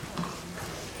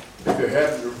If you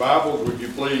have your Bibles, would you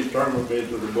please turn with me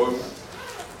to the book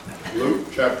Luke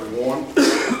chapter 1.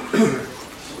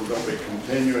 We're going to be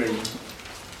continuing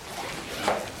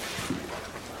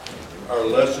our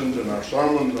lessons and our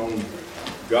sermons on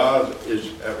God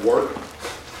is at work.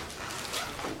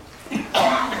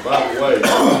 By the way,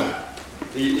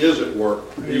 He is at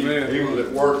work. He was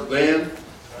at work then.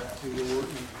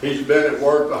 He's been at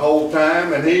work the whole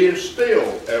time, and He is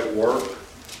still at work.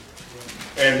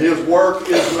 And His work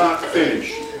is not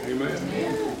finished. Amen.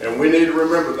 And we need to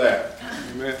remember that.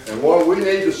 Amen. And what we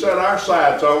need to set our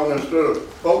sights on, instead of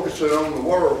focusing on the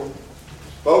world,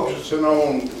 focusing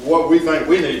on what we think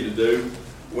we need to do,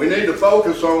 we need to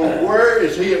focus on where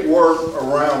is He at work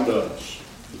around us.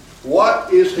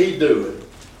 What is He doing?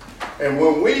 And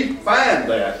when we find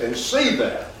that and see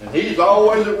that, and He's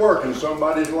always at work in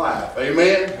somebody's life,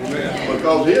 amen? Amen.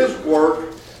 Because His work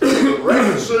is the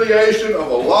reconciliation of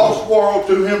a lost world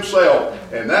to Himself,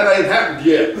 and that ain't happened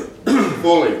yet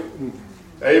fully.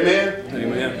 Amen?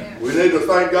 Amen. We need to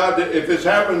thank God that if it's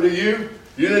happened to you,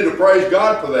 you need to praise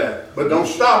God for that. But don't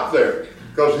stop there,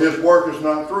 because His work is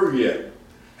not through yet.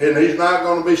 And He's not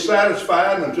going to be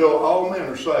satisfied until all men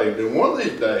are saved. And one of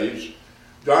these days,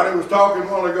 Johnny was talking a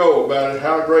while ago about it,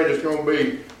 how great it's going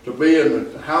to be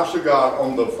in the house of God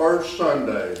on the first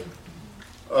Sunday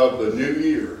of the new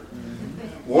year.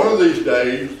 One of these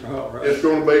days, it's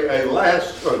going to be a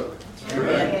last Sunday.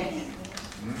 Right?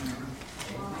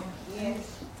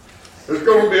 It's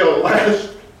going to be a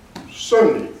last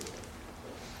Sunday.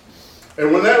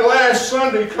 And when that last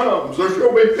Sunday comes, there's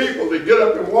going to be people that get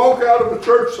up and walk out of a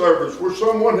church service where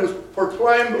someone has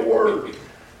proclaimed the word,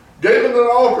 given an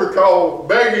altar call,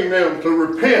 begging them to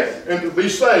repent and to be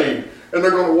saved, and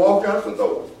they're going to walk out the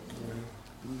door.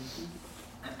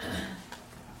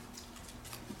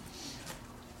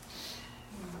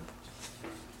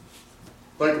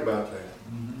 Think about that.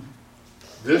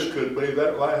 This could be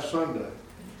that last Sunday.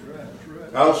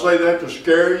 I don't say that to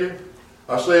scare you.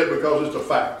 I say it because it's a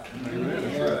fact.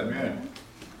 Amen.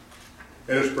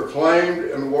 And it's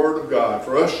proclaimed in the Word of God.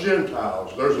 For us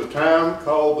Gentiles, there's a time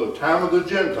called the time of the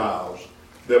Gentiles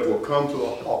that will come to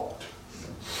a halt.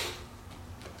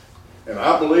 And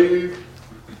I believe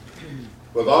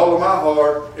with all of my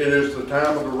heart it is the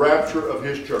time of the rapture of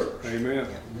His church. Amen.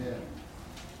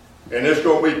 And it's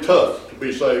going to be tough to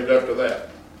be saved after that.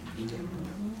 It's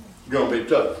going to be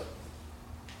tough.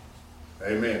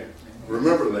 Amen.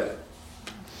 Remember that.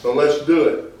 So let's do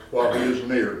it while He is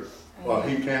near, while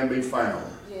He can be found.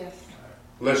 Yes.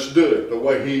 Let's do it the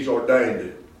way He's ordained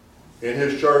it. In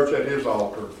His church, at His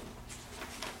altar,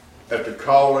 at the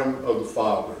calling of the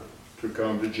Father to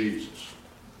come to Jesus.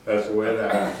 That's the way it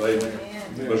happens. Amen.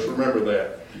 Amen. Let's remember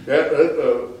that.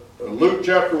 Luke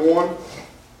chapter 1,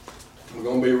 we're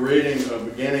going to be reading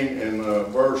beginning in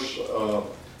verse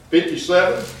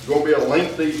 57. It's going to be a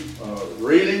lengthy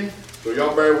reading, so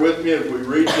y'all bear with me as we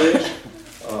read this.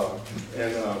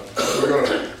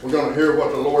 We're going to hear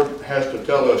what the Lord has to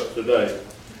tell us today.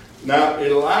 Now,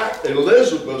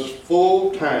 Elizabeth's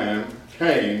full time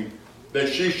came that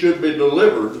she should be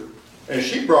delivered, and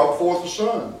she brought forth a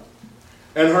son.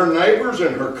 And her neighbors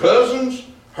and her cousins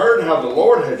heard how the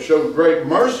Lord had showed great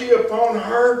mercy upon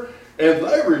her, and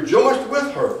they rejoiced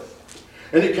with her.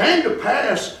 And it came to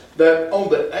pass that on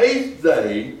the 8th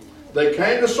day they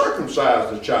came to circumcise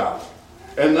the child,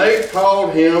 and they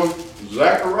called him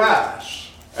Zacharias,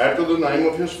 after the name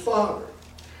of his father.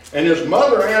 And his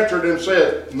mother answered and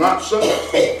said, Not so,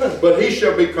 but he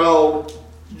shall be called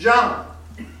John.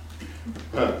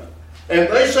 And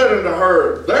they said unto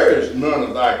her, There is none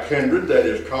of thy kindred that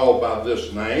is called by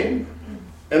this name.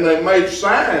 And they made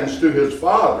signs to his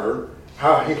father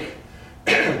how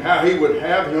he would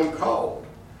have him called.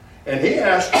 And he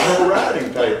asked for a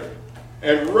writing table,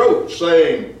 and wrote,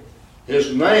 saying,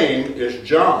 His name is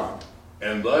John.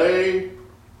 And they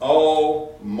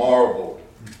all marveled.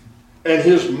 And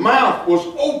his mouth was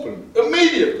opened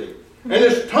immediately, and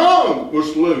his tongue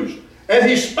was loosed. And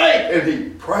he spake, and he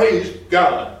praised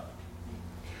God.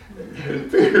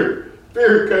 And fear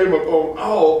came upon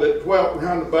all that dwelt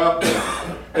round about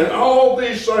them. And all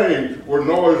these sayings were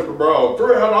noised abroad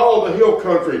throughout all the hill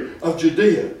country of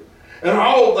Judea. And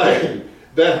all they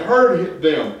that heard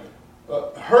them,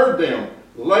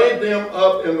 laid them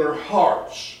up in their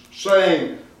hearts,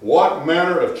 saying, What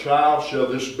manner of child shall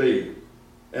this be?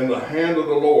 And the hand of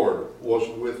the Lord was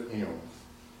with him.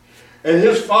 And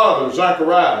his father,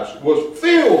 Zacharias, was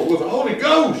filled with the Holy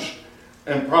Ghost,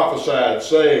 and prophesied,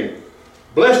 saying,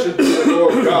 Blessed be the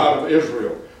Lord God of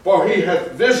Israel, for He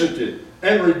hath visited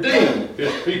and redeemed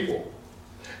His people,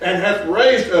 and hath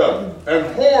raised up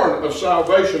an horn of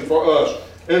salvation for us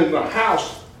in the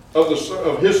house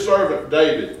of his servant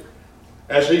David,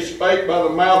 as he spake by the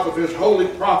mouth of his holy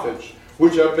prophets,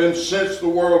 which have been since the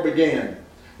world began,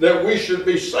 that we should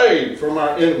be saved from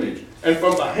our enemies and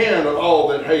from the hand of all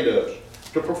that hate us,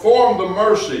 to perform the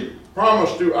mercy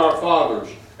promised to our fathers,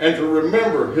 and to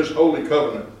remember his holy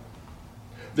covenant,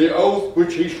 the oath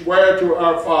which he sware to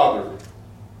our father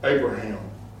Abraham,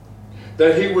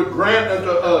 that he would grant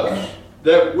unto us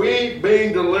that we,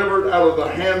 being delivered out of the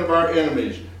hand of our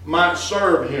enemies, might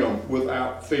serve him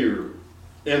without fear,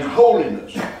 in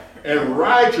holiness and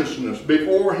righteousness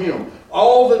before him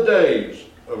all the days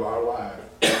of our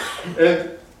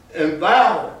life. And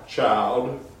thou,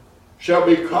 child, shalt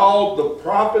be called the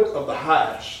prophet of the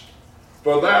highest,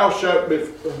 for thou shalt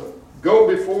go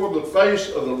before the face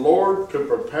of the Lord to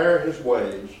prepare his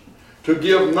ways, to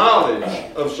give knowledge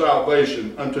of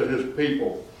salvation unto his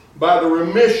people by the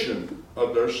remission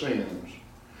of their sins,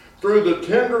 through the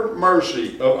tender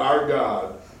mercy of our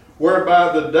God,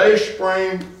 whereby the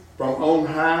dayspring from on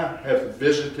high hath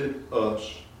visited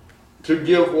us, to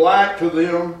give light to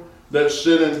them that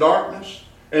sit in darkness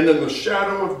and in the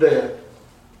shadow of death,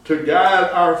 to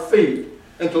guide our feet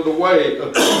into the way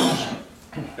of peace.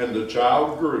 And the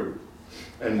child grew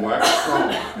and waxed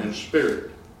strong in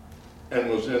spirit, and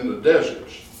was in the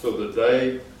deserts till the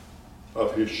day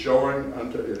of his showing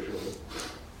unto Israel.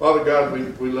 Father God,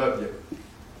 we love you.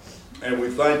 And we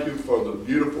thank you for the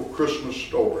beautiful Christmas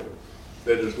story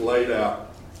that is laid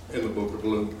out in the book of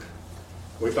Luke.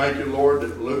 We thank you, Lord,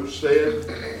 that Luke said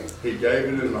he gave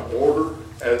it in the order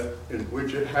in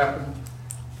which it happened.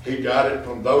 He got it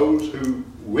from those who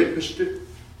witnessed it,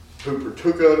 who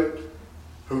partook of it,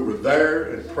 who were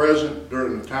there and present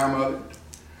during the time of it.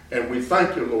 And we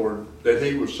thank you, Lord, that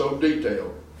he was so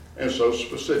detailed and so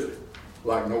specific,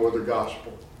 like no other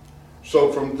gospel.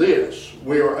 So from this,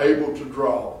 we are able to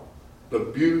draw the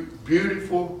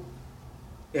beautiful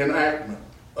enactment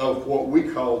of what we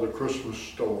call the Christmas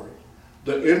story,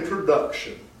 the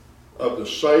introduction of the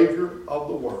Savior of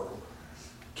the world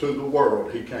to the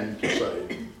world he came to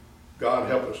save. God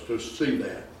help us to see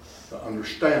that, to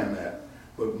understand that,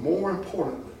 but more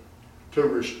importantly, to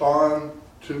respond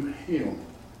to him,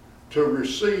 to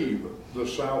receive the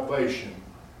salvation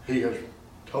he has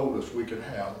told us we could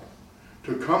have,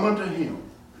 to come unto him,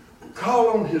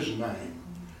 call on his name,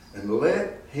 and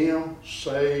let him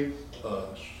save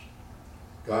us.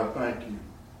 God, thank you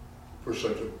for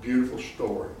such a beautiful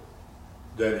story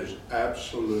that is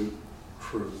absolute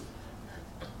truth.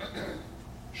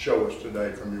 Show us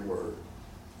today from your word.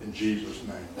 In Jesus'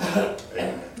 name,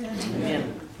 amen.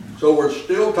 Amen. So we're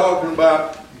still talking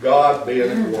about God being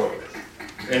at work.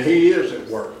 And he is at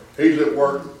work. He's at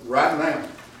work right now.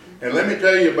 And let me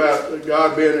tell you about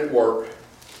God being at work.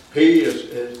 He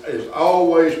is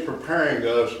always preparing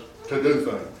us to do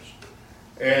things.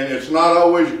 And it's not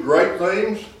always great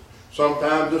things.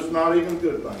 Sometimes it's not even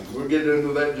good things. We'll get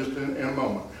into that just in a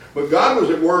moment. But God was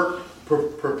at work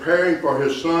preparing for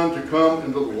his son to come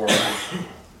into the world.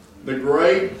 The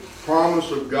great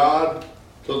promise of God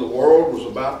to the world was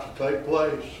about to take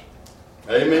place.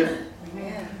 Amen.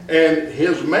 Amen. And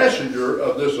his messenger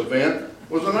of this event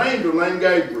was an angel named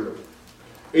Gabriel.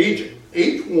 Each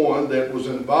one that was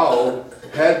involved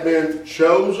had been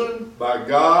chosen by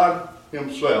God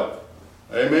himself.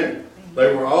 Amen.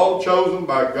 They were all chosen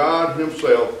by God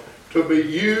himself to be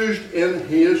used in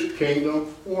his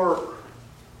kingdom work.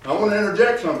 I want to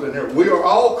interject something here. We are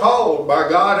all called by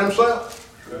God himself.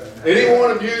 Any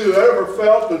one of you who ever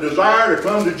felt the desire to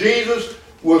come to Jesus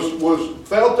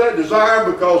felt that desire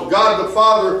because God the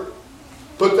Father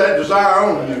put that desire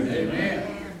on you. Amen.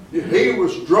 He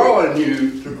was drawing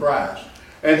you to Christ.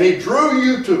 And he drew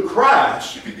you to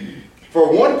Christ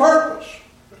for one purpose.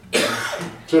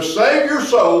 To save your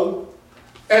soul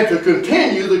and to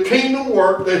continue the kingdom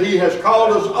work that he has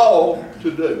called us all to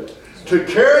do. To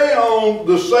carry on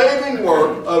the saving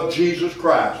work of Jesus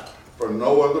Christ for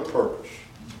no other purpose,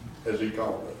 as he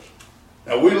called us.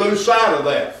 Now we lose sight of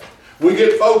that. We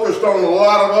get focused on a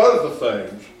lot of other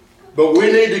things, but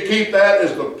we need to keep that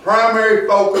as the primary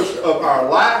focus of our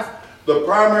life, the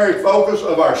primary focus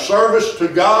of our service to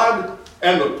God,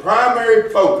 and the primary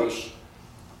focus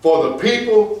for the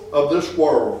people of this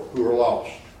world who are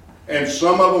lost. And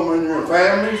some of them are in your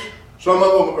families, some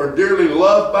of them are dearly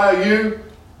loved by you.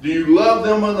 Do you love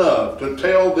them enough to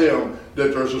tell them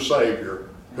that there's a Savior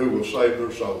who will save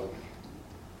their souls?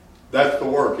 That's the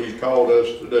work he's called us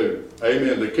to do.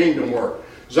 Amen. The kingdom work.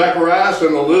 Zacharias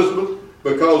and Elizabeth,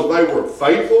 because they were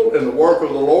faithful in the work of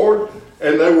the Lord,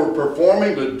 and they were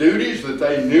performing the duties that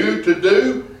they knew to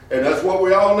do, and that's what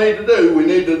we all need to do. We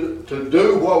need to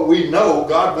do what we know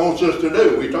God wants us to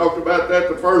do. We talked about that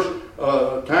the first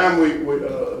time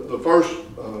the the first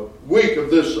week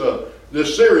of this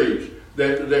this series,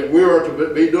 that we are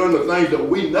to be doing the things that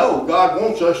we know God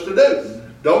wants us to do.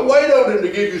 Don't wait on Him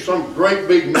to give you some great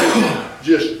big mission.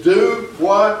 Just do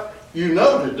what you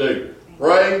know to do.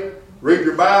 Pray, read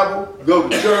your Bible, go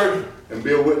to church, and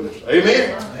be a witness.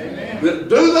 Amen? Amen. Do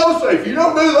those things. If you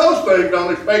don't do those things,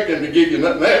 don't expect Him to give you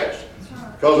nothing else.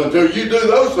 Because until you do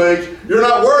those things, you're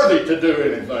not worthy to do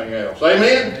anything else.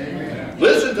 Amen? Amen.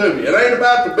 Listen to me. It ain't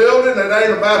about the building. It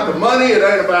ain't about the money. It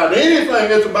ain't about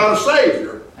anything. It's about a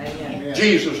Savior. Amen.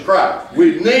 Jesus Christ.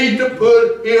 We need to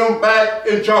put Him back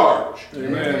in charge.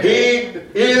 Amen. He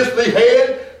is the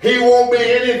head. He won't be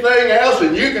anything else,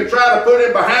 and you can try to put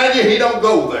Him behind you. He don't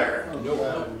go there.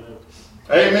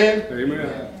 Amen?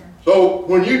 Amen. So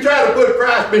when you try to put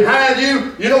Christ behind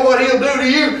you, you know what He'll do to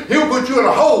you? He'll put you in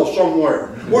a hole somewhere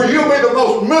where you'll be the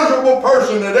most miserable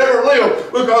person that ever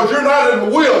lived because you're not in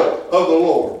the will of the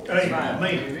Lord.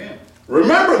 Amen.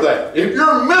 Remember that. If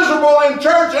you're miserable in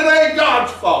church, it ain't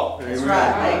God's fault. That's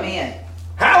right. Amen.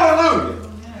 Hallelujah.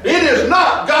 It is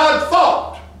not God's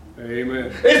fault.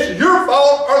 Amen. It's your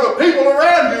fault or the people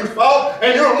around you's fault,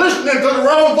 and you're listening to the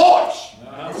wrong voice.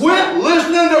 Quit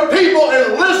listening to people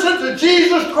and listen to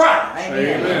Jesus Christ.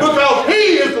 Amen. Because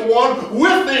He is the one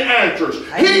with the answers.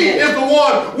 Amen. He is the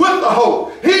one with the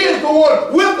hope. He is the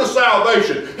one with the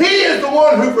salvation. He is the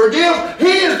one who forgives.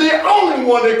 He is the only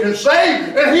one that can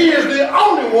save, and He is the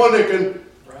only one that can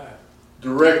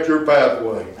direct your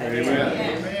pathway. Amen.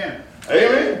 Amen.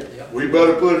 Amen. We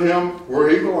better put Him where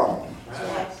He belongs.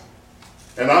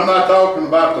 And I'm not talking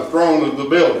about the throne of the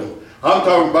building. I'm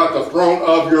talking about the throne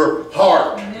of your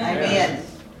heart. Amen.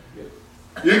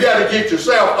 You got to get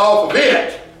yourself off of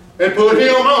it and put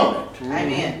Him on it.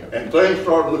 Amen. And things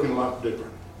start looking a lot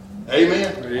different.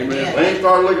 Amen? Amen. Things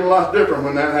start looking a lot different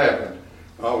when that happened.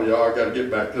 Oh, y'all, I got to get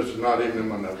back. This is not even in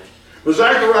my notes. But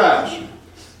Zacharias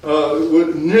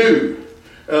knew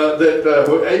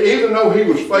that even though he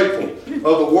was faithful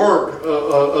of the work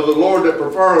of the Lord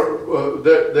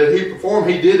that he performed,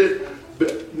 he did it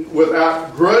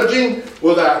without grudging,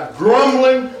 without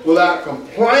grumbling, without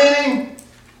complaining.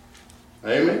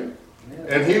 Amen.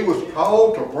 And he was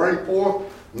called to bring forth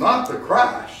not the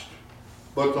Christ,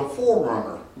 but the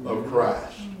forerunner of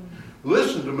Christ.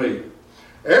 Listen to me.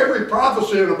 Every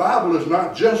prophecy in the Bible is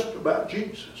not just about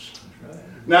Jesus.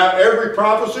 Now, every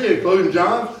prophecy, including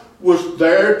John's, was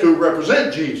there to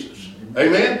represent Jesus.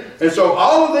 Amen? And so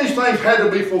all of these things had to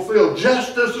be fulfilled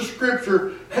just as the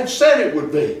Scripture had said it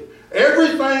would be.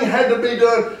 Everything had to be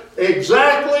done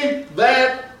exactly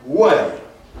that way.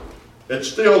 It's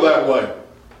still that way.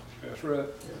 That's right.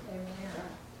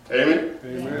 Amen?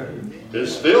 Amen.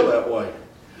 It's still that way.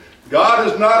 God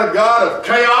is not a God of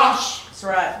chaos. That's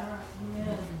right.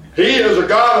 He is a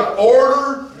God of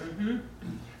order.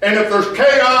 And if there's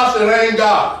chaos, it ain't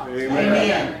God. Amen.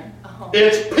 Amen.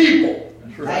 It's people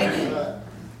Amen.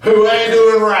 who ain't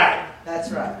doing right.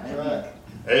 That's right.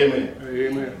 Amen.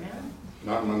 Amen.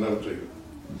 Not in my notes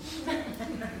either.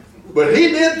 But he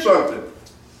did something.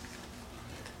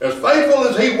 As faithful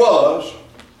as he was,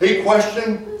 he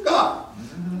questioned God.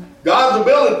 God's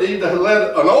ability to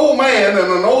let an old man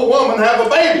and an old woman have a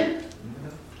baby.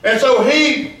 And so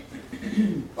he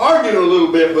argued a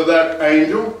little bit with that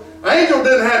angel. Angel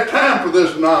didn't have time for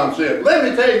this nonsense. Let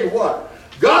me tell you what.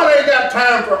 God ain't got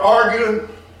time for arguing,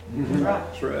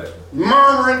 That's right.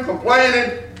 murmuring,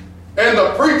 complaining, and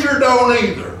the preacher don't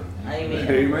either. Amen.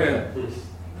 Amen.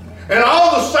 And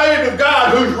all the saved of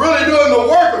God who's really doing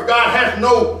the work of God has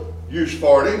no use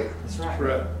for it either. That's That's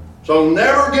right. right. So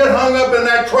never get hung up in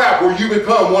that trap where you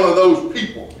become one of those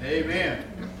people. Amen.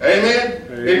 Amen?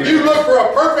 Amen. If you look for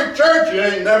a perfect church, you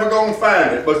ain't never going to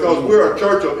find it because we're a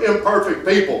church of imperfect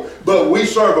people. But we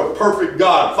serve a perfect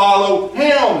God. Follow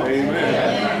Him.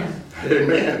 Amen.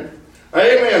 Amen.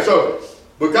 Amen. So,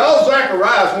 because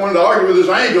Zacharias wanted to argue with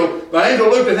this angel, the angel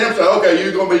looked at him and said, okay,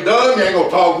 you're going to be done. You ain't going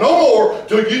to talk no more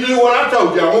till you do what I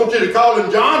told you. I want you to call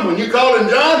in John. When you call in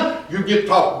John, you get to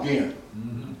talk again.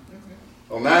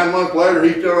 So 9 months later,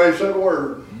 he still ain't said a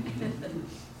word.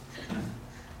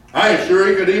 I ain't sure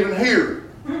he could even hear.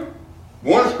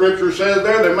 One scripture says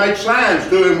there they made signs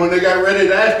to him when they got ready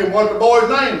to ask him what the boy's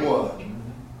name was.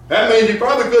 That means he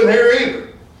probably couldn't hear either.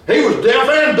 He was deaf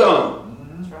and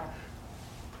dumb.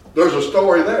 There's a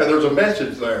story there. There's a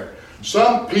message there.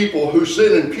 Some people who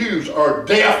sit in pews are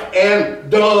deaf and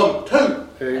dumb too.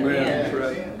 Amen. That's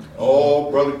right.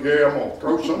 Oh, Brother Gary, I'm going to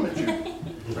throw some at you.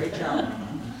 Great job.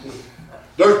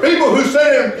 There's people who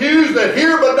sit in pews that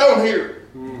hear but don't hear.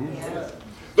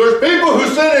 There's people who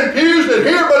sit in pews that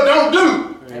hear but don't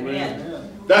do.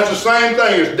 Amen. That's the same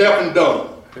thing as deaf and dumb.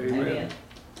 Amen.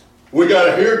 We got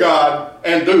to hear God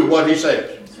and do what He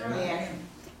says.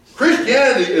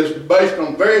 Christianity is based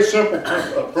on very simple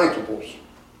principles.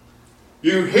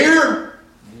 You hear,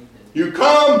 you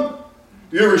come,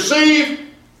 you receive,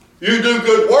 you do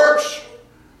good works,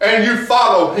 and you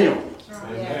follow Him.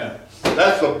 Amen.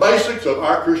 That's the basics of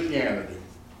our Christianity.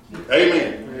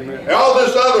 Amen. Amen. And all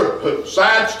this other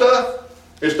side stuff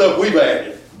is stuff we've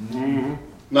added,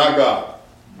 not God.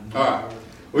 All right,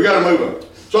 we got to move on.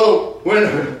 So when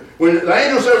the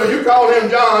angel said, when you call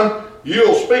him John,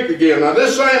 you'll speak again. Now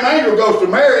this same angel goes to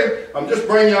Mary. I'm just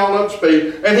bringing y'all up to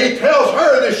speed. And he tells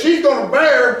her that she's going to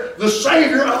bear the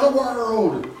Savior of the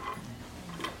world.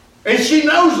 And she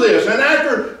knows this. And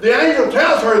after the angel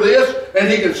tells her this, and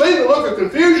he can see the look of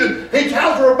confusion, he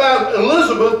tells her about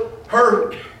Elizabeth,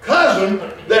 her cousin,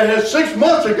 that had 6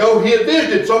 months ago he had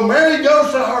visited. So Mary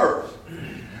goes to her.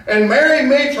 And Mary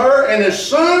meets her, and as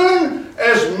soon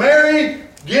as Mary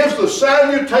gives the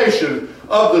salutation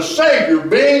of the Savior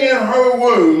being in her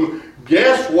womb,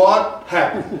 guess what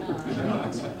happened?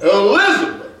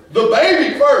 Elizabeth, the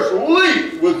baby first,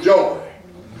 leaped with joy.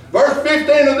 Verse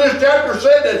 15 of this chapter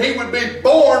said that he would be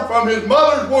born from his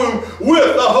mother's womb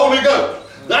with the Holy Ghost.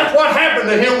 That's what happened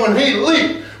to him when he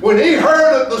leaped. When he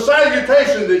heard of the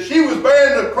salutation that she was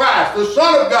bearing to Christ, the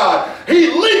Son of God, he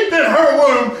leaped in her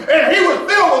womb, and he was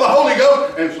filled with the Holy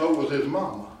Ghost, and so was his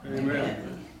mama. Amen.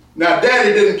 Now,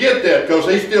 Daddy didn't get that because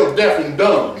he's still deaf and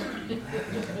dumb.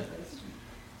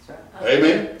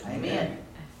 Amen? Amen.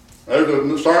 There's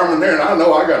a sermon there, and I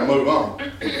know I got to move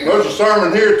on. There's a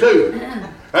sermon here, too.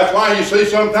 That's why you see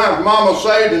sometimes Mama's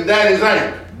saved and Daddy's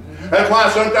ain't. That's why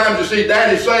sometimes you see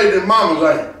Daddy saved and Mama's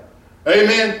ain't.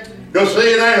 Amen? Because see,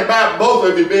 it ain't about both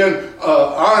of you being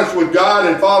honest with God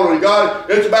and following God.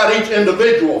 It's about each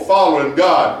individual following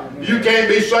God. Amen. You can't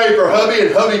be saved for hubby,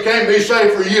 and hubby can't be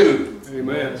saved for you.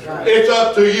 Amen. It's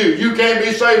up to you. You can't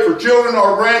be saved for children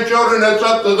or grandchildren. That's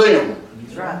up to them.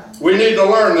 That's right. We need to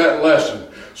learn that lesson.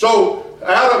 So,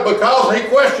 because he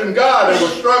questioned God and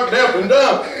was struck deaf and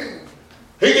dumb,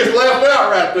 he gets left out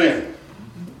right then.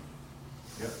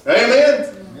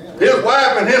 Amen? His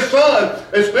wife and his son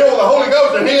is filled with the Holy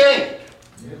Ghost, and he ain't.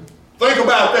 Think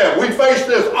about that. We face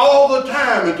this all the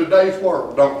time in today's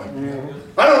world, don't we?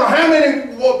 I don't know how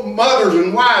many mothers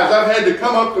and wives I've had to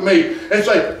come up to me and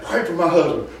say, pray for my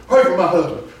husband, pray for my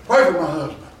husband, pray for my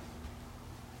husband.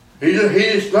 He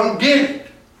just don't get it.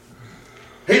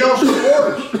 He don't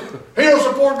support us. He don't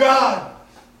support God.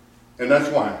 And that's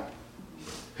why.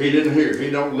 He didn't hear.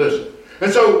 He don't listen.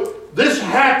 And so this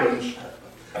happens.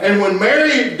 And when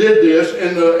Mary did this,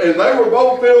 and they were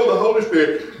both filled with the Holy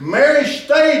Spirit, Mary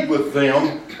stayed with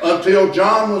them until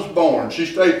John was born. She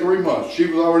stayed 3 months. She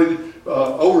was already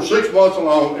over 6 months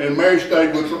along, and Mary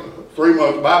stayed with 3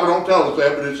 months. The Bible don't tell us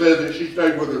that, but it says that she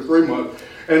stayed with her 3 months.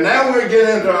 And now we get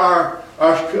into our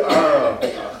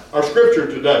scripture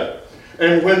today.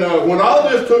 And when all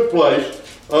this took place,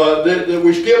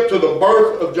 we skip to the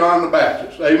birth of John the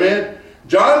Baptist. Amen?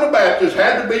 John the Baptist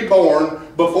had to be born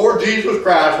before Jesus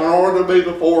Christ in order to be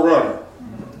the forerunner.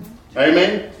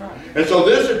 Amen? And so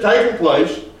this had taken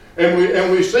place,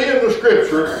 and we see in the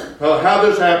scripture how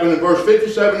this happened in verse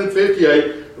 57 and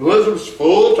 58. Elizabeth's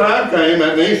full time came.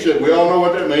 That means that we all know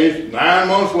what that means. 9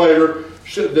 months later,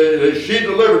 she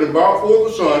delivered and brought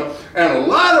forth a son. And a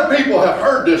lot of people have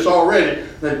heard this already.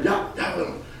 Now,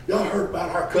 y'all heard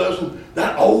about our cousin,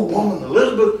 that old woman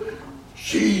Elizabeth?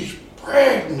 She's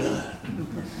pregnant.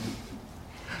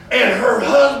 And her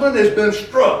husband has been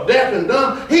struck deaf and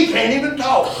dumb. He can't even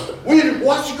talk.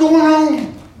 What's going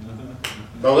on?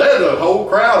 So there's a whole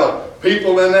crowd of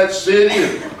people in that city,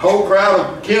 and a whole crowd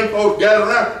of kinfolk gathered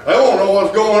around. They won't know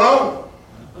what's going on.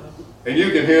 And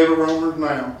you can hear the rumors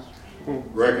now.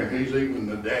 Reckon he's even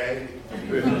the daddy.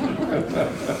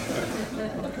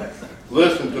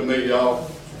 Listen to me, y'all.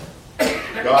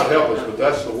 God help us, but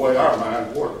that's the way our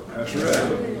minds work. That's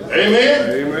right. Amen?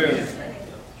 Amen.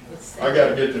 I got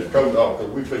to get this coat off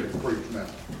because we figure to preach now.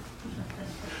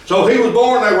 So he was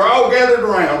born, they were all gathered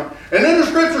around, and then the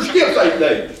scripture skips 8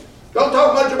 days. Don't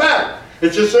talk much about it.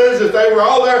 It just says that they were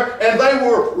all there, and they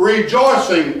were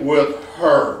rejoicing with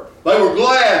her. They were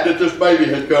glad that this baby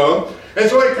had come. And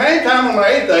so it came time on the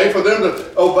 8th day for them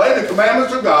to obey the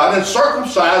commandments of God and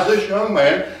circumcise this young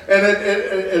man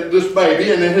and this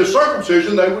baby, and in his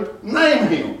circumcision they would name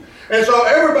him. And so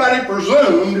everybody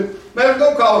presumed they were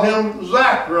going to call him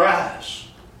Zacharias.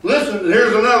 Listen,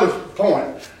 here's another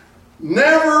point.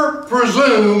 Never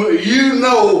presume you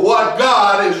know what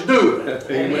God is doing.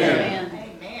 Amen.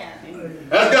 Amen.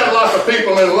 That's got lots of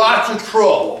people in lots of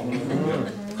trouble,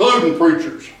 including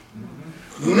preachers.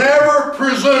 Never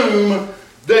presume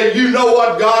that you know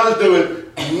what God is doing.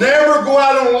 never go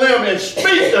out on a limb and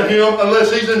speak to him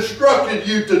unless he's instructed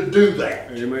you to do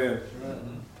that. Amen.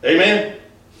 Amen?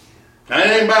 Now, it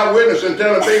ain't about witnessing,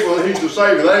 telling people that he's the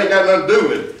Savior. That ain't got nothing to do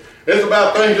with it. It's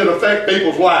about things that affect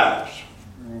people's lives.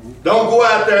 Don't go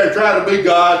out there and try to be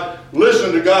God.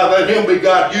 Listen to God. Let him be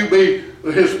God. You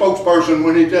be his spokesperson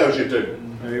when he tells you to.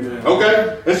 Amen.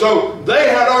 Okay? And so they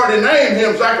had already named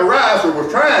him Zacharias, or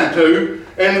was trying to,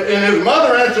 and his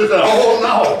mother answered,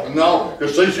 oh, no,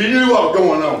 because see, she knew what was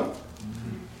going on.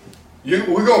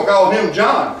 We're going to call him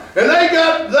John. And they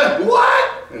got that,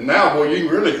 what? And now, boy, you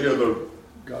can really hear the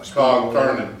cog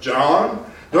turning. John?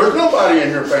 There's nobody in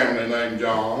your family named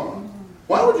John.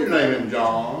 Why would you name him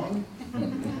John?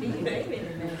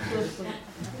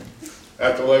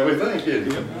 That's the way we think,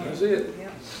 isn't it? That's it.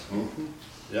 Mm-hmm.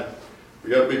 Yeah. We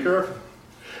got to be careful.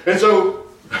 And so,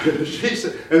 she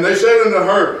said, and they said unto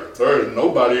her, there is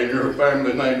nobody in your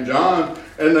family named John.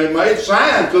 And they made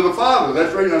signs to the father.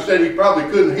 That's the reason I said he probably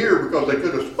couldn't hear, because they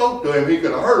could have spoke to him. He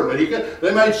could have heard him, but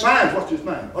they made signs. What's his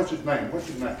name? What's his name? What's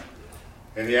his name?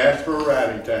 And he asked for a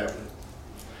writing tablet.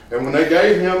 And when they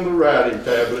gave him the writing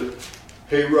tablet,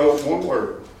 he wrote one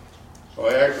word. So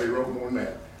he actually wrote more than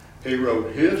that. He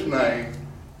wrote, his name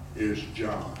is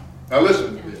John. Now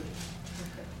listen to this.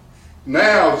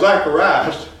 Now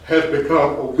Zacharias has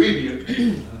become obedient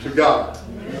to God.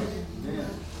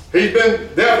 He's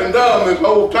been deaf and dumb this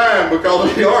whole time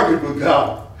because he argued with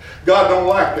God. God don't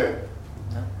like that.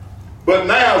 But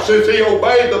now, since he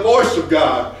obeyed the voice of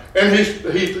God, and he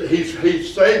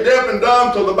stayed deaf and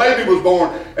dumb till the baby was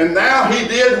born, and now he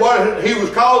did what he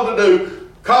was called to do,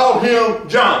 called him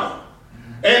John.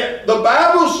 And the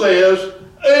Bible says,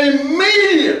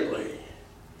 immediately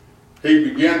he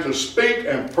began to speak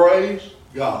and praise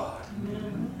God.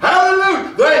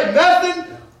 Hallelujah. There ain't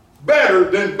nothing better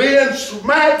than being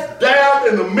smack dab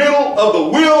in the middle of the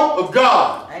will of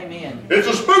God. Amen. It's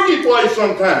a spooky place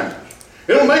sometimes.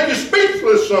 It'll make you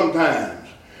speechless sometimes.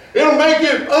 It'll make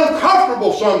you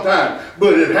uncomfortable sometimes.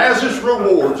 But it has its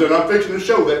rewards, and I'm fixing to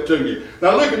show that to you.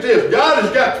 Now look at this. God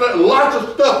has got lots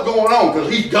of stuff going on because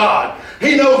he's God.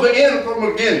 He knows the end from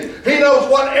the beginning. He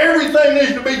knows what everything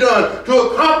needs to be done to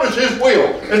accomplish his will.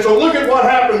 And so look at what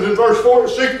happens in verse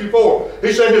 64.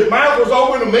 He said his mouth was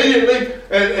opened immediately,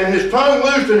 and his tongue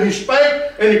loosed, and he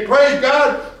spake, and he praised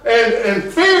God. And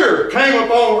fear came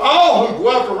upon all who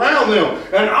dwelt around them.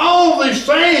 And all these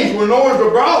sayings were noised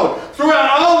abroad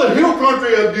throughout all the hill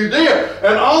country of Judea.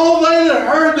 And all they that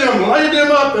heard them laid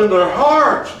them up in their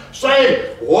hearts,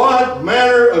 saying, what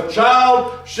manner of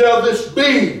child shall this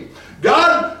be?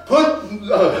 God put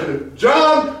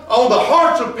John on the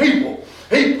hearts of people.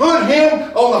 He put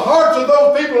him on the hearts of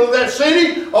those people of that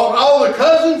city, on all the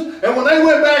cousins, and when they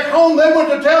went back home, they went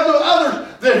to tell the others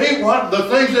that the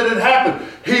things that had happened.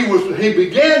 He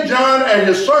began John at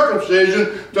his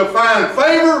circumcision to find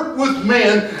favor with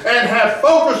men and have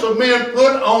focus of men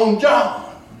put on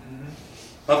John.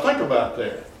 Now think about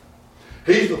that.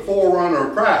 He's the forerunner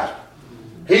of Christ.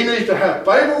 He needs to have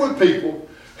favor with people.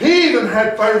 He even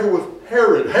had favor with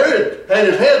Herod. Herod had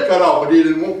his head cut off, but he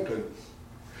didn't want to.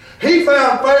 He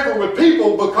found favor with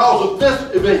people because of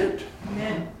this event.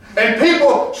 Amen. And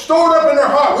people stored up in their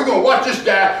heart, we're going to watch this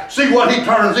guy, see what he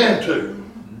turns into.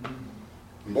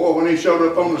 And boy, when he showed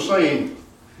up on the scene,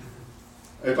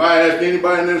 if I asked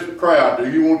anybody in this crowd, do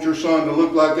you want your son to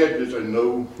look like that? They'd say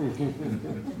no.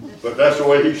 But that's the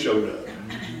way he showed up.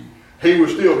 He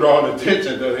was still drawing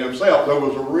attention to himself. There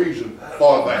was a reason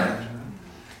for that.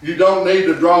 You don't need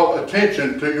to draw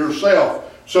attention to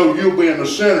yourself so you'll be in the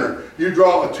center. You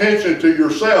draw attention to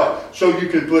yourself so you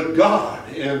can put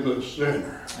God in the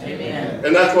center. Amen.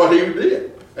 And that's what he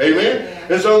did. Amen.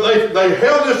 And so they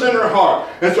held this in their heart.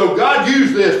 And so God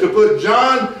used this to put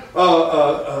John,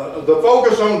 the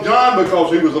focus on John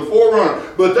because he was the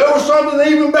forerunner. But there was something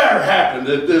even better happened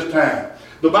at this time.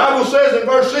 The Bible says in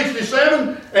verse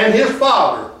 67, and his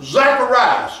father,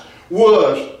 Zacharias,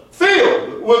 was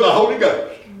filled with the Holy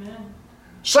Ghost. Amen.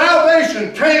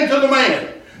 Salvation came to the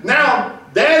man. Now,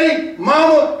 daddy,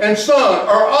 mama, and son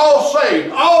are all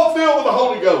saved, all filled with the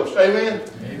Holy Ghost. Amen?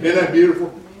 Amen. Isn't that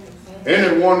beautiful?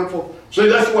 Isn't it wonderful? See,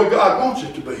 that's the way God wants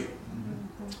it to be.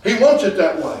 He wants it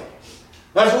that way.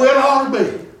 That's the way it ought to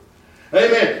be.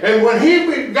 Amen. And when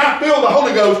he got filled with the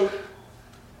Holy Ghost,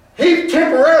 he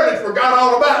temporarily forgot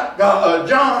all about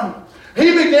John.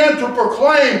 He began to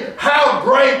proclaim how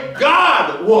great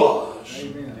God was.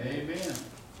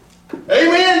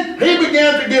 Amen. He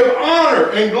began to give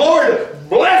honor and glory.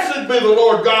 Blessed be the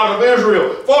Lord God of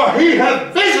Israel, for he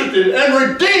hath visited and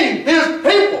redeemed his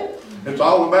people. It's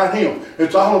all about Him.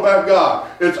 It's all about God.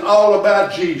 It's all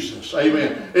about Jesus.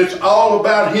 Amen. It's all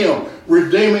about Him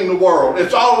redeeming the world.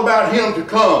 It's all about Him to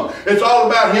come. It's all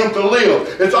about Him to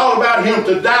live. It's all about Him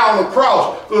to die on the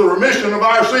cross for the remission of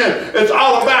our sin. It's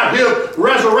all about Him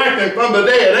resurrecting from the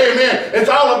dead. Amen. It's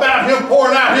all about Him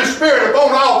pouring out His Spirit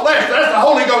upon all flesh. That's the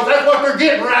Holy Ghost. That's what they're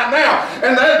getting right now.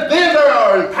 And then they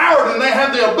are empowered and they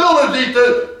have the ability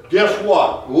to, guess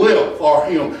what? Live for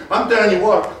Him. I'm telling you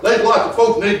what, there's lots of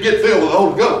folks need to get filled with the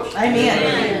Holy Ghost.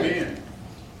 Amen.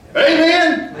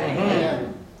 Amen. Amen.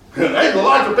 There's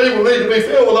lots of people need to be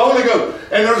filled with the Holy Ghost.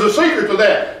 And there's a secret to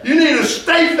that. You need to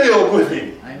stay filled with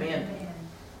Him. Amen.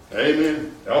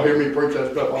 Amen. Y'all hear me preach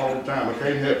that stuff all the time. I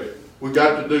can't help it. We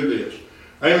got to do this.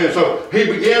 Amen. So he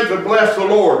began to bless the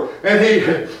Lord. And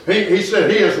he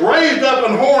said, He has raised up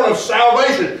an horn of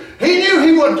salvation. He knew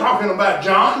he wasn't talking about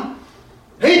John.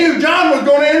 He knew John was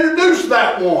going to introduce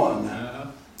that one.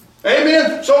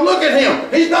 Amen. So look at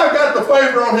him. He's not got the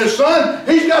favor on his son.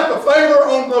 He's got the favor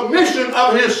on the mission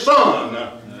of his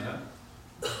son.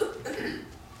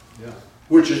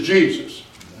 Which is Jesus.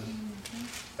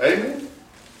 Amen.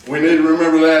 We need to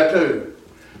remember that too.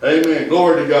 Amen.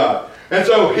 Glory to God. And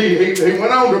so he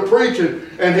went on to preach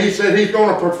and he said he's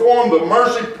going to perform the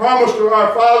mercy promised to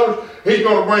our fathers. He's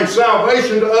going to bring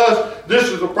salvation to us. This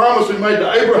is the promise He made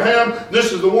to Abraham.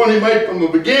 This is the one He made from the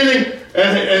beginning.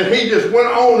 And he just went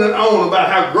on and on about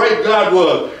how great God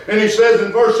was. And he says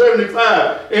in verse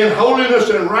 75, in holiness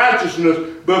and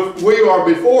righteousness, but we are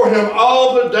before Him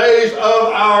all the days of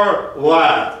our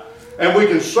life. And we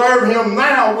can serve Him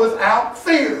now without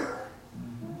fear.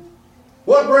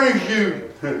 What brings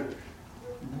you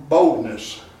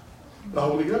boldness? The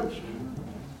Holy Ghost.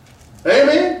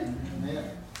 Amen?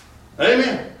 Amen.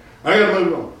 Amen. I got to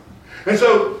move on. And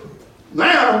so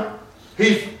now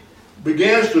he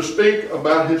begins to speak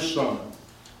about his son.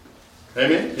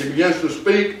 Amen. He begins to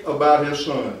speak about his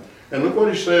son. And look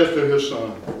what he says to his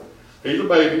son. He's a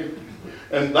baby.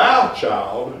 And thou,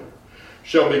 child,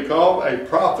 shall be called a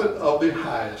prophet of the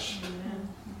highest.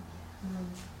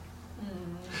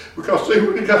 Because see,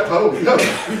 when he got the Holy Ghost,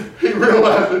 he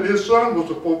realized that his son was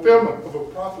a fulfillment of a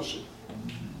prophecy.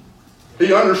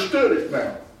 He understood it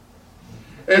now.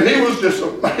 And he was just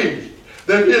amazed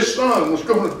that his son was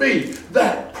going to be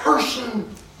that person.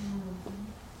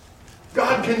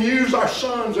 God can use our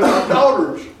sons and our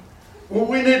daughters. Well,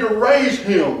 we need to raise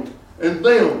him and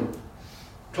them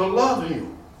to love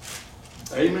Him.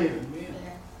 Amen.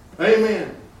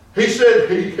 Amen. He said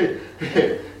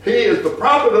he is the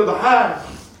prophet of the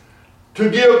highest to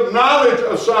give knowledge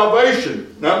of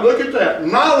salvation. Now look at that.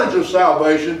 Knowledge of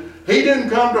salvation. He didn't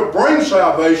come to bring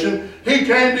salvation. He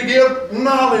came to give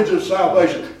knowledge of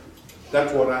salvation.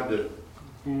 That's what I do.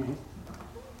 Mm-hmm.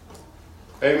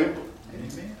 Amen.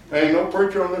 Amen. Ain't no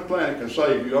preacher on this planet can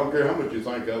save you. I don't care how much you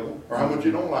think of them or how much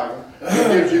you don't like them.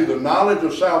 He gives you the knowledge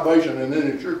of salvation, and then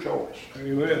it's your choice.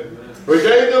 Amen. We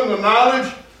gave them the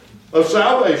knowledge of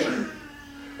salvation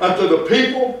unto the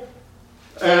people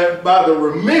by the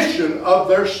remission of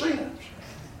their sins.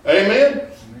 Amen. Amen.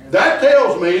 That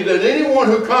tells me that anyone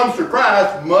who comes to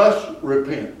Christ must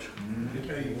repent.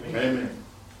 Amen.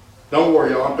 Don't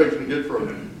worry, y'all. I'm fixing to get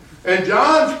further. And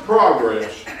John's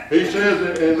progress, he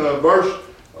says in verse,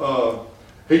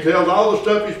 he tells all the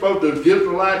stuff he's supposed to give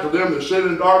the light to them that sit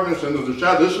in darkness and the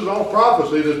shadow. This is all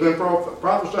prophecy that's been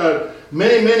prophesied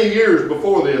many, many years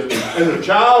before this. And the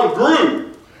child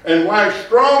grew and waxed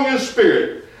strong in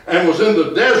spirit and was in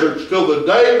the deserts till the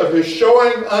day of his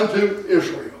showing unto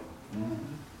Israel.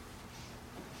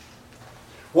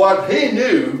 What he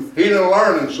knew, he didn't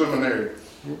learn in seminary.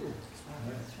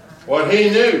 What he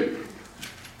knew,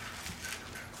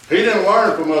 he didn't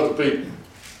learn from other people.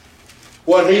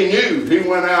 What he knew, he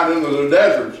went out into the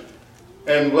deserts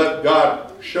and let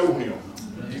God show him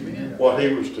what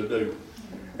he was to do.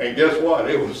 And guess what?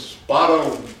 It was spot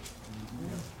on.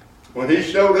 When he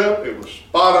showed up, it was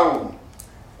spot on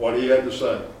what he had to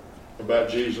say about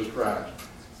Jesus Christ.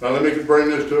 Now let me bring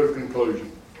this to a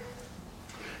conclusion.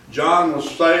 John was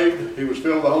saved. He was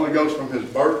filled with the Holy Ghost from his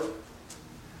birth.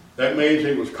 That means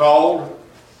he was called.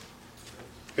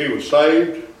 He was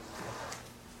saved.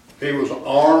 He was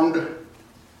armed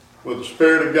with the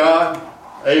Spirit of God.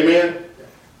 Amen.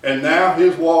 And now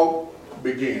his walk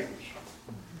begins.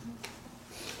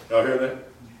 Y'all hear that?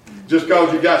 Just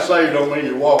because you got saved don't mean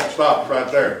your walk stops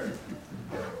right there.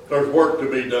 There's work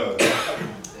to be done.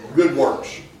 Good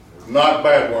works. Not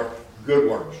bad work. Good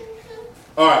works.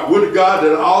 All right. Would God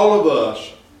that all of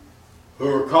us who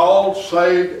are called,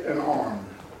 saved, and armed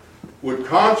would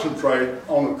concentrate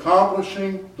on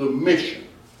accomplishing the mission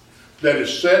that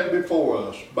is set before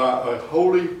us by a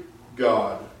holy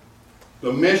God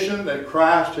the mission that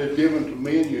Christ has given to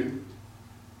me and you,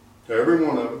 to every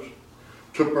one of us,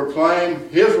 to proclaim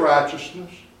His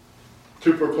righteousness,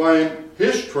 to proclaim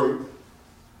His truth,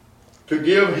 to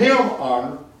give Him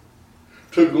honor,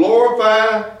 to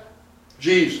glorify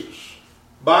Jesus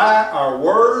by our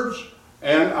words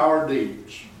and our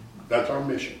deeds. That's our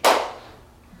mission.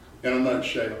 In a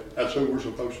nutshell, that's who we're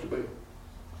supposed to be.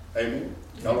 Amen.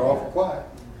 Y'all are awful quiet.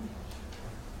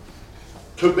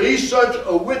 To be such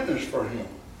a witness for Him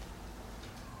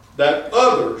that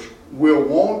others will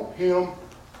want Him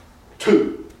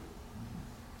too.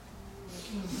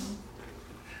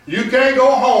 You can't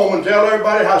go home and tell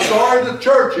everybody how sorry the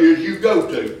church is you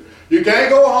go to. You can't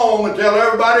go home and tell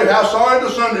everybody how sorry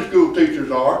the Sunday school teachers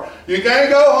are. You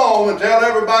can't go home and tell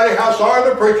everybody how sorry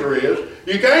the preacher is.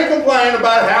 You can't complain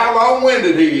about how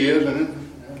long-winded he is. And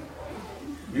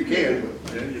you can,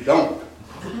 but you don't.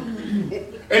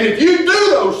 And if you do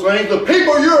those things, the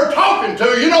people you're talking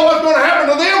to, you know what's going to happen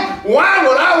to them? Why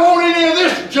would I want any of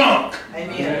this junk?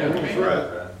 Amen. That's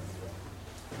right.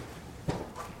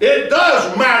 It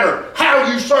does matter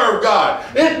how you serve God.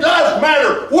 It does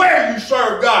matter where you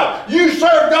serve God. You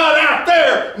serve God out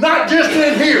there, not just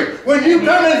in here. When you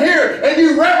come in here and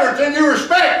you reverence and you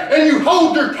respect and you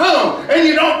hold your tongue and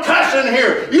you don't cuss in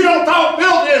here, you don't talk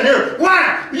filthy in here.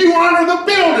 Why? You honor the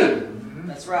building.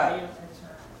 That's right.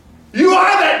 You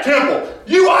are that temple.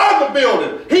 You are the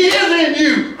building. He is in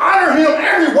you. Honor Him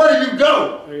everywhere you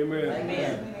go. Amen.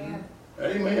 Amen.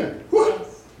 Amen. Whew.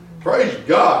 Praise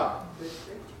God.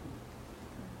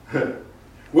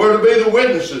 We're to be the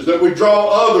witnesses that we draw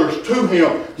others to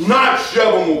Him, not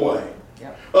shove them away.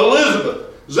 Yep. Elizabeth,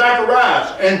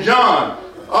 Zacharias, and John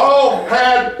all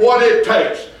had what it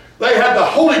takes. They had the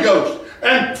Holy Ghost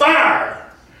and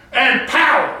fire and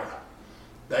power.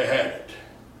 They had it.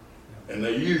 And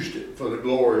they used it for the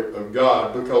glory of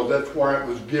God because that's where it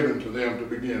was given to them to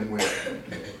begin with.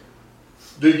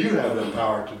 Do you have that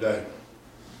power today?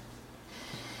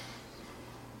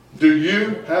 Do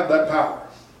you have that power?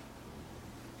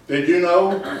 Did you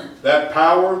know that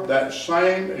power, that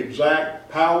same exact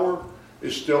power,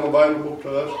 is still available to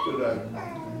us today?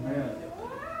 Amen.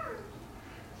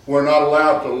 We're not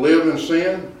allowed to live in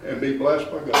sin and be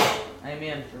blessed by God.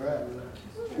 Amen.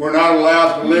 We're not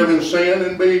allowed to live in sin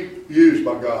and be used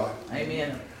by God.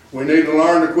 Amen. We need to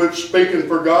learn to quit speaking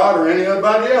for God or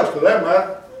anybody else for that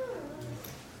matter.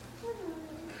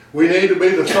 We need to be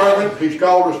the servant He's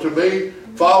called us to be,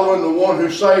 following the one who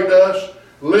saved us,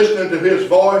 listening to His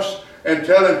voice, and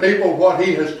telling people what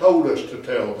He has told us to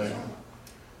tell them.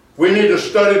 We need to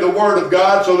study the Word of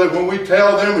God so that when we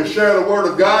tell them and share the Word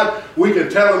of God, we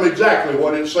can tell them exactly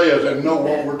what it says and know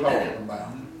what we're talking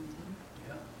about.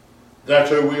 That's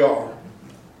who we are.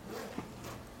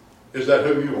 Is that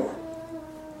who you are?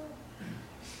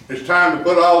 It's time to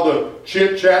put all the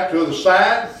chit-chat to the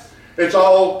side. It's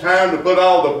all time to put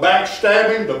all the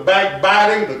backstabbing, the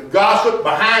backbiting, the gossip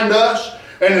behind us.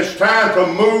 And it's time to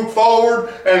move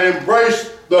forward and embrace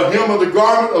the hem of the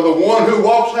garment of the one who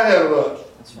walks ahead of us.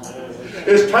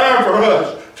 It's time for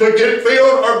us to get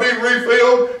filled or be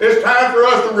refilled. It's time for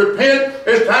us to repent.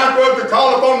 It's time for us to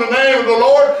call upon the name of the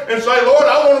Lord and say, Lord,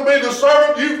 I want to be the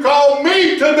servant you've called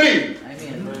me to be.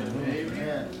 Amen.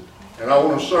 Amen. And I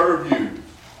want to serve you.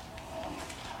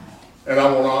 And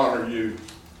I want to honor you.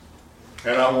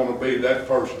 And I want to be that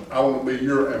person. I want to be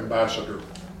your ambassador.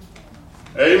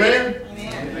 Amen?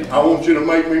 Amen. I want you to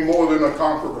make me more than a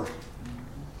conqueror.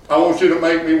 I want you to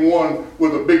make me one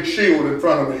with a big shield in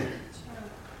front of me.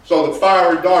 So the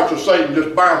fiery darts of Satan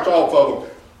just bounce off of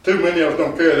them. Too many of us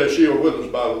don't carry that shield with us,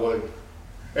 by the way.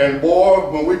 And boy,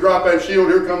 when we drop that shield,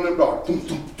 here come them darts.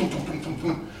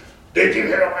 Did you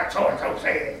hear what so-and-so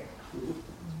said?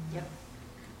 Yep.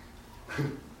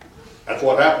 That's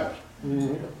what happens.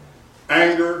 Mm-hmm.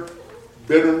 Anger,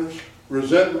 bitterness,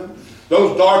 resentment.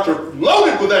 Those darts are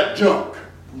loaded with that junk.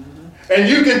 Mm-hmm. And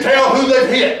you can tell who they've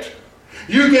hit.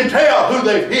 You can tell who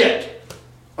they've hit.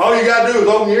 All you got to do is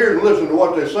open your ears and listen to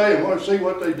what they say and see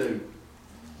what they do.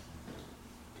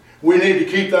 We need to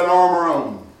keep that armor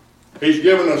on. He's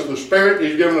given us the Spirit.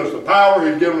 He's given us the power.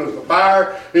 He's given us the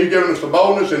fire. He's given us the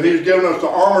boldness. And He's given us the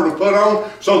armor to put on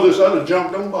so this other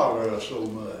junk don't bother us so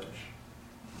much.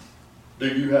 Do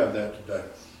you have that today?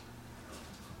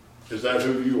 Is that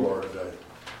who you are today?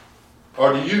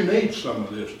 Or do you need some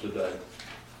of this today?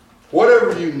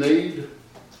 Whatever you need,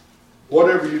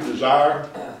 whatever you desire,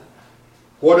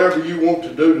 whatever you want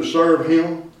to do to serve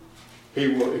Him, He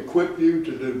will equip you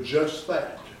to do just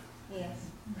that. Yes.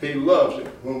 He loves it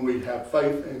when we have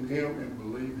faith in Him and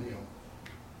believe Him.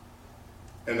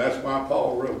 And that's why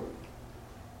Paul wrote,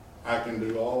 I can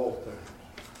do all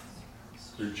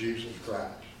things through Jesus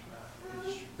Christ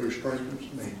who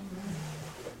strengthens me.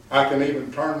 I can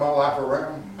even turn my life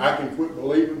around. I can quit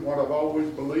believing what I've always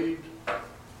believed.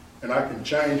 And I can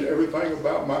change everything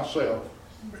about myself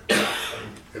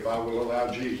if I will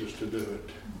allow Jesus to do it.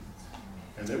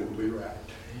 And it will be right.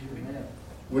 Amen.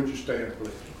 Would you stand,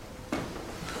 please?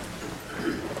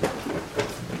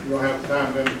 You're going to have a time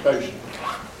of invitation.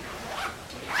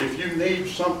 If you need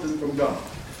something from God,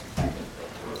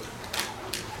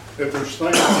 if there's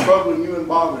things troubling you and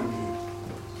bothering you,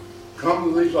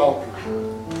 come to these altars,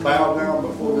 bow down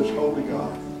before this holy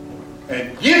God,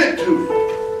 and get it to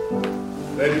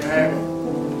Him. Let Him have it.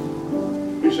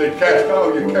 He said, cast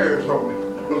all your cares on me,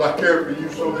 because I care for you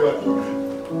so much.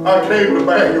 I came to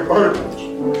bear your burdens.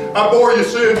 I bore your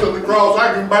sins to the cross.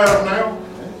 I can bear them now.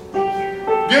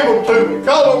 Give them to me.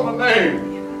 Call on my name.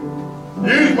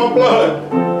 Use my blood.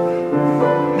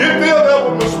 Get filled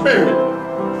up with my spirit.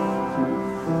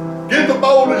 Get the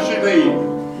boldness you need.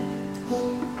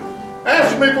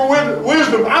 Ask me for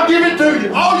wisdom. I'll give it to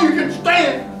you. All you can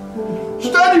stand.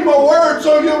 Study my word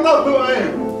so you'll know who I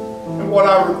am and what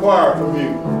I require from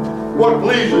you. What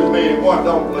pleases me and what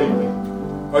don't please me.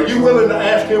 Are you willing to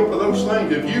ask Him for those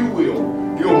things? If you will,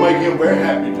 you'll make Him very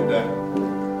happy today.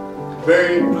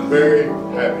 Very, very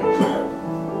happy.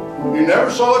 You never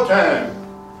saw a time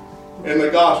in the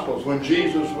Gospels when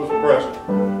Jesus was present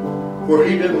where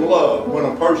He didn't love when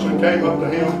a person came up to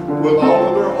Him with all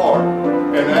of their heart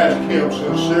and asked Him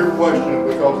sincere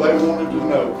questions because they wanted to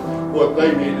know what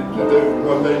they needed to do and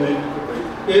what they needed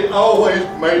to be. It always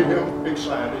made Him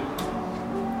excited.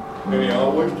 And He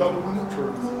always told them the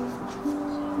truth.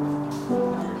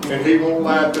 And He won't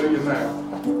lie to you now.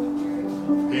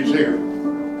 He's here.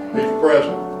 He's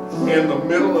present. In the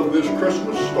middle of this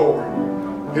Christmas story,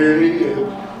 here He is.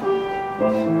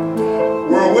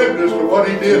 We're a witness to what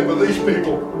He did for these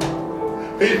people.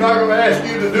 He's not going to ask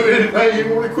you to do anything He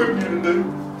won't equip you to do.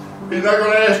 He's not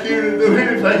going to ask you to do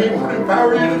anything He won't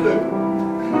empower you to do.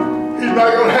 He's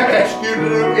not going to ask you to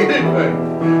do anything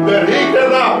that He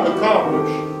cannot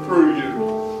accomplish through you.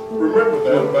 Remember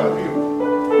that about Him.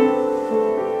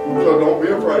 So don't be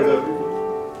afraid of Him.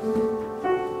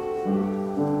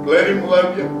 Let Him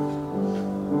love you.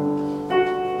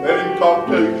 Let Him talk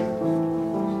to you.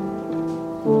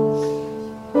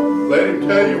 Let Him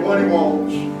tell you what He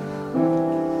wants.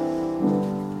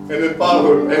 And then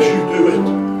follow Him as you do it.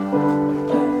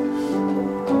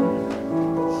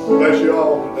 Bless you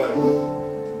all today.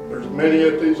 There's many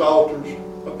at these altars.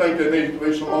 I think there needs to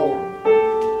be some more.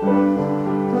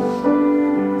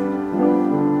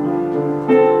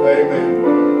 Amen.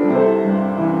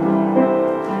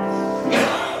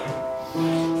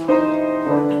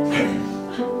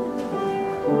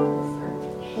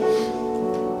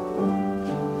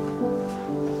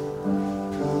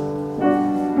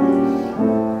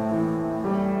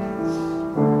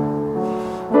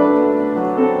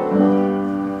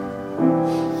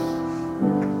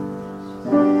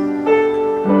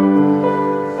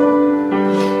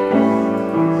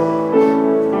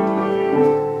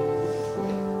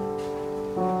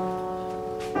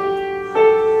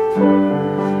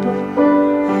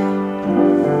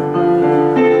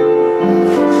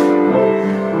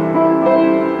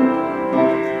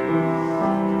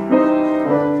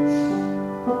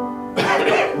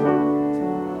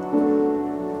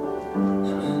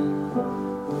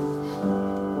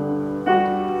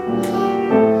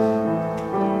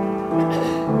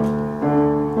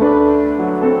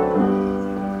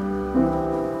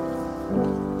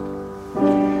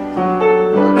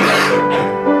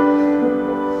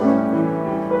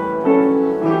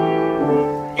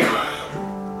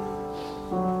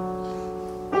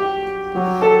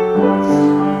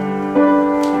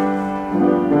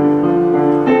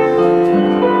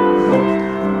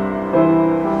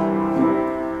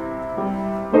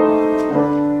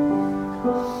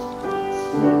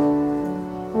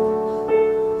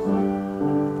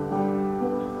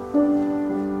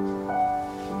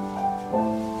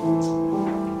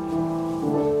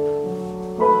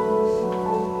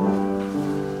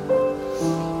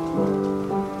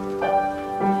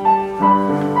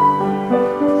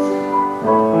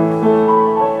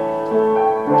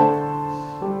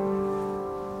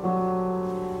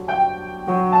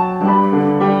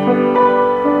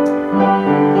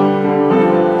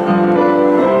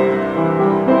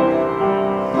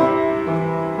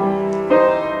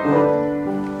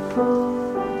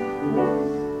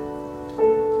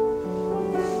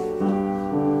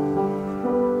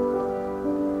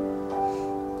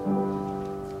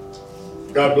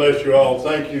 God bless you all.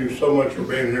 Thank you so much for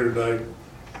being here today.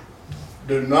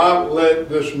 Do not let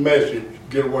this message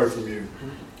get away from you.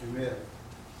 Amen.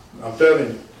 I'm telling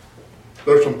you,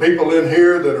 There's some people in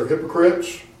here that are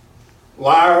hypocrites,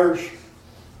 liars.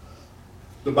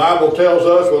 The Bible tells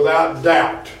us without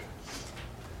doubt,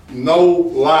 no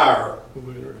liar,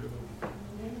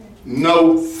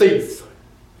 no thief.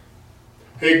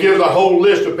 It gives a whole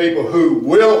list of people who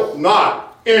will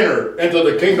not enter into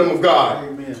the kingdom of God.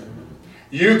 Amen.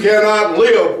 You cannot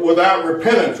live without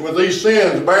repentance, with these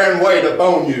sins bearing weight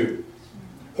upon you.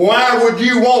 Why would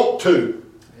you want to?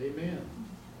 Amen.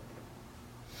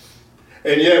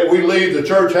 And yet we leave the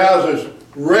church houses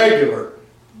regular.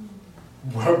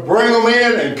 Bring them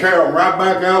in and carry them right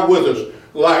back out with us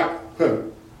like,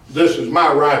 this is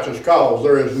my righteous cause.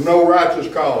 There is no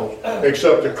righteous cause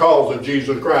except the cause of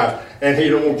Jesus Christ. And He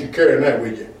don't want you carrying that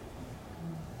with you.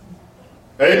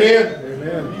 Amen?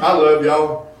 Amen. I love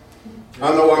y'all. I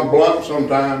know I'm blunt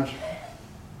sometimes.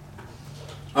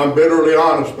 I'm bitterly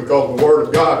honest because the Word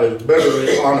of God is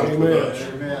bitterly honest with us.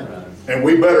 Amen. And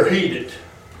we better heed it.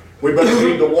 We better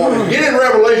heed the warning. Get in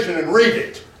Revelation and read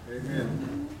it.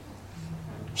 Amen.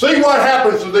 See what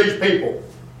happens to these people.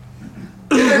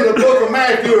 Get in the book of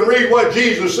Matthew and read what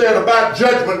Jesus said about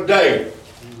Judgment Day.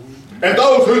 And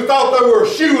those who thought they were a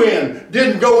shoo-in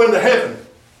didn't go into heaven.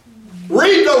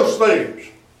 Read those things.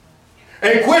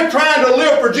 And quit trying to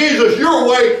live for Jesus your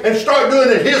way and start doing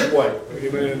it His way.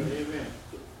 Amen.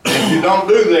 If you don't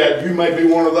do that, you may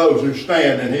be one of those who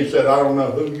stand and He said, I don't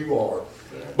know who you are.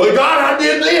 But God, I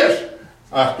did this.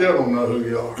 I still don't know who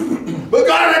you are. But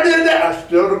God, I did that. I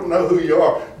still don't know who you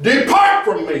are. Depart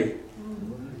from me.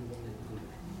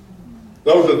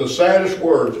 Those are the saddest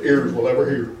words ears will ever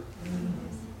hear.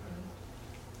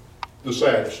 The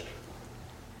saddest.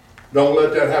 Don't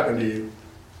let that happen to you.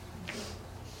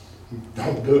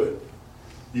 Don't do it.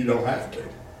 You don't have to.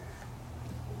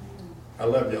 I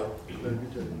love y'all.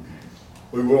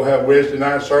 We will have Wednesday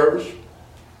night service,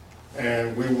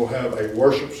 and we will have a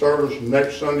worship service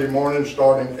next Sunday morning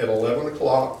starting at 11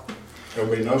 o'clock. There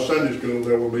will be no Sunday school.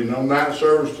 There will be no night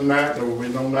service tonight. There will be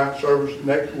no night service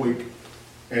next week.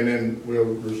 And then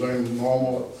we'll resume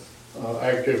normal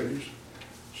activities.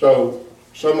 So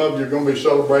some of you are going to be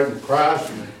celebrating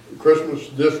Christ and Christmas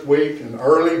this week and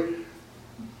early.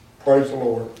 Praise the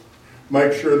Lord.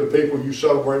 Make sure the people you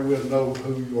celebrate with know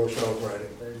who you are celebrating.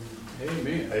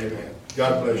 Amen. Amen.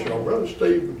 God bless you all. Brother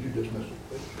Steve, would you dismiss it,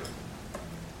 please?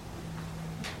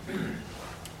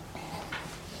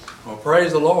 Well,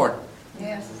 praise the Lord.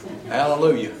 Yes.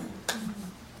 Hallelujah.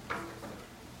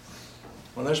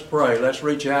 Well, let's pray. Let's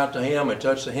reach out to Him and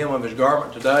touch the hem of His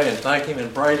garment today and thank Him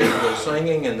and praise Him for the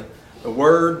singing and the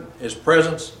Word, His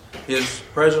presence down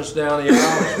the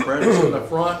aisle, His presence in the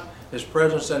front, His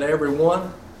presence in every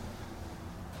one.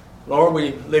 Lord,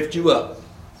 we lift You up.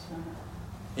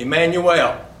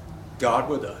 Emmanuel, God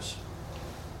with us.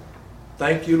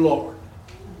 Thank You, Lord,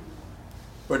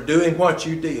 for doing what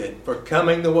You did, for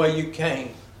coming the way You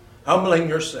came, humbling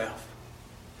Yourself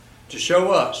to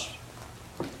show us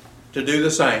to do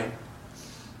the same.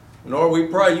 Lord, we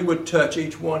pray You would touch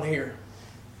each one here.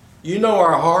 You know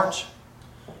our hearts.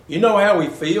 You know how we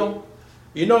feel.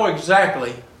 You know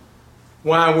exactly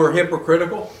why we're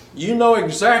hypocritical. You know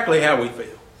exactly how we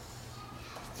feel.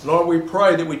 Lord, we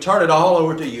pray that we turn it all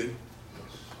over to You.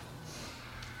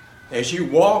 As You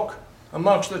walk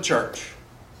amongst the church,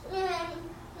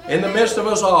 in the midst of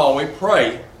us all, we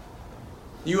pray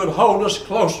You would hold us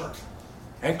closer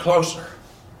and closer,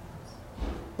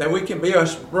 that we can be a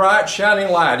bright,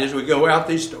 shining light as we go out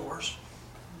these doors.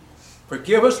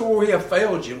 Forgive us where we have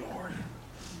failed You, Lord.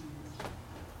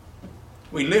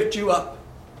 We lift You up,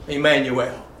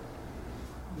 Emmanuel.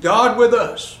 God with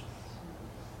us,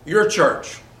 Your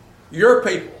church, Your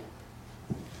people.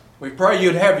 We pray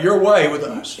You'd have Your way with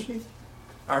us.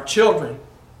 Our children,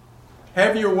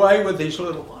 have Your way with these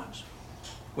little ones.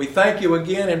 We thank You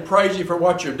again and praise You for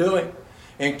what You're doing.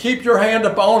 And keep Your hand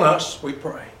upon us, we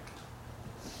pray.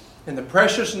 In the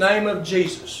precious name of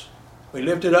Jesus, we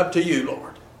lift it up to You,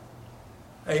 Lord.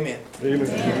 Amen.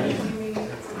 Amen.